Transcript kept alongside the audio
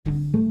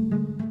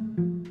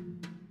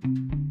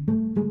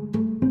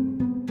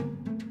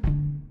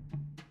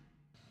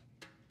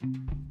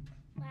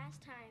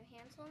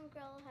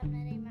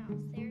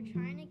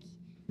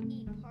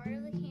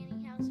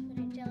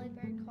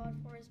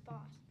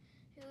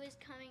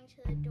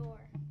to the door.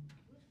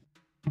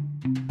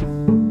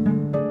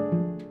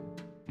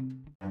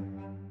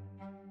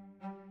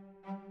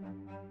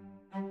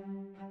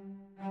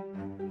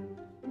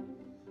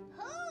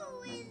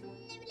 Who is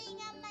nibbling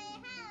on my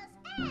house?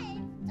 Hey,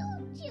 two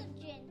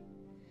children.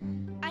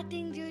 I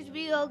think this would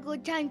be a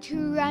good time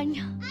to run.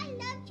 I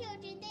love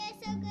children. They are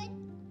so good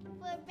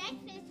for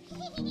breakfast.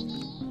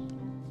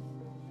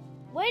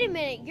 Wait a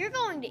minute, you're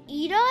going to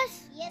eat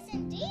us? Yes,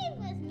 indeed,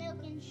 with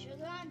milk and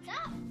sugar on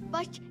top.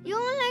 But you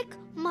don't like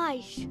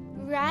mice,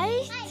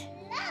 right? I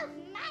love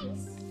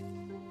mice.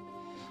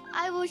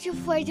 I was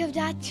afraid of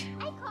that.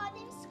 I call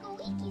them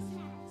squeaky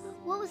snacks.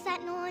 What was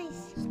that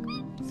noise?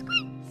 Squeak,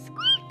 squeak,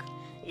 squeak.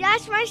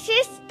 That's my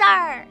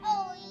sister.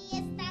 Oh,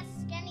 yes, that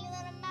skinny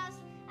little mouse.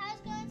 I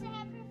was going to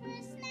have her for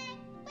a snack,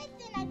 but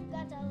then I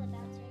forgot all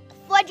about her.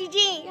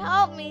 Fudgy,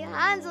 help me.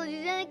 Hansel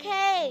is in a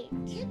cage.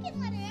 You can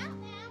let her out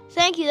now.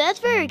 Thank you, that's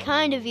very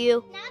kind of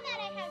you. Now that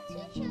I have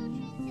two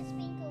children to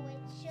sprinkle with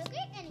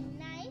sugar and a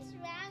nice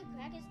round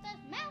cracker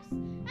stuffed mouse,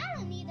 I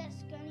don't need that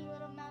scrawny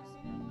little mouse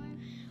anymore.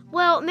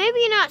 Well, maybe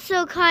you're not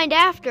so kind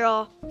after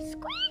all.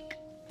 Squeak!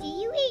 Do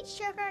you eat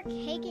sugar,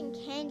 cake, and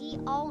candy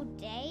all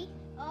day?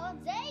 All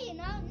day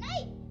and all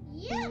night.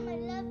 Yum, I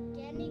love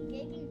candy,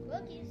 cake, and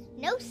cookies.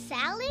 No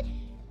salad?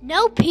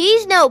 No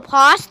peas, no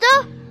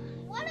pasta?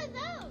 What are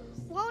those?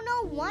 Well,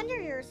 no wonder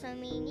you're so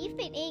mean. You've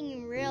been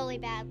eating really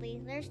badly.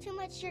 There's too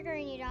much sugar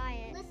in your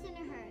diet. Listen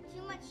to her.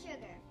 Too much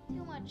sugar.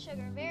 Too much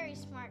sugar. Very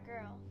smart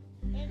girl.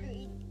 And you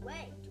eat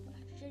way too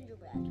much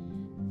gingerbread.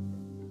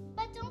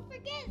 But don't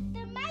forget,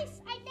 the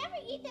mice. I never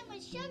eat them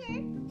with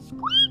sugar.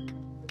 Squeak!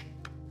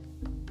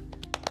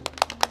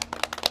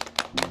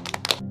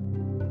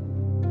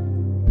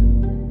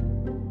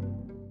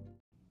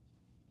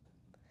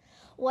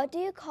 What do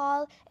you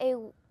call a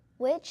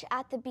witch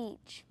at the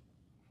beach?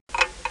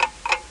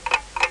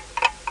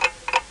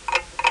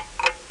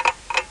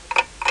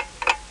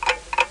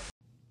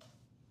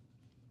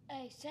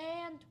 A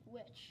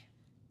sandwich.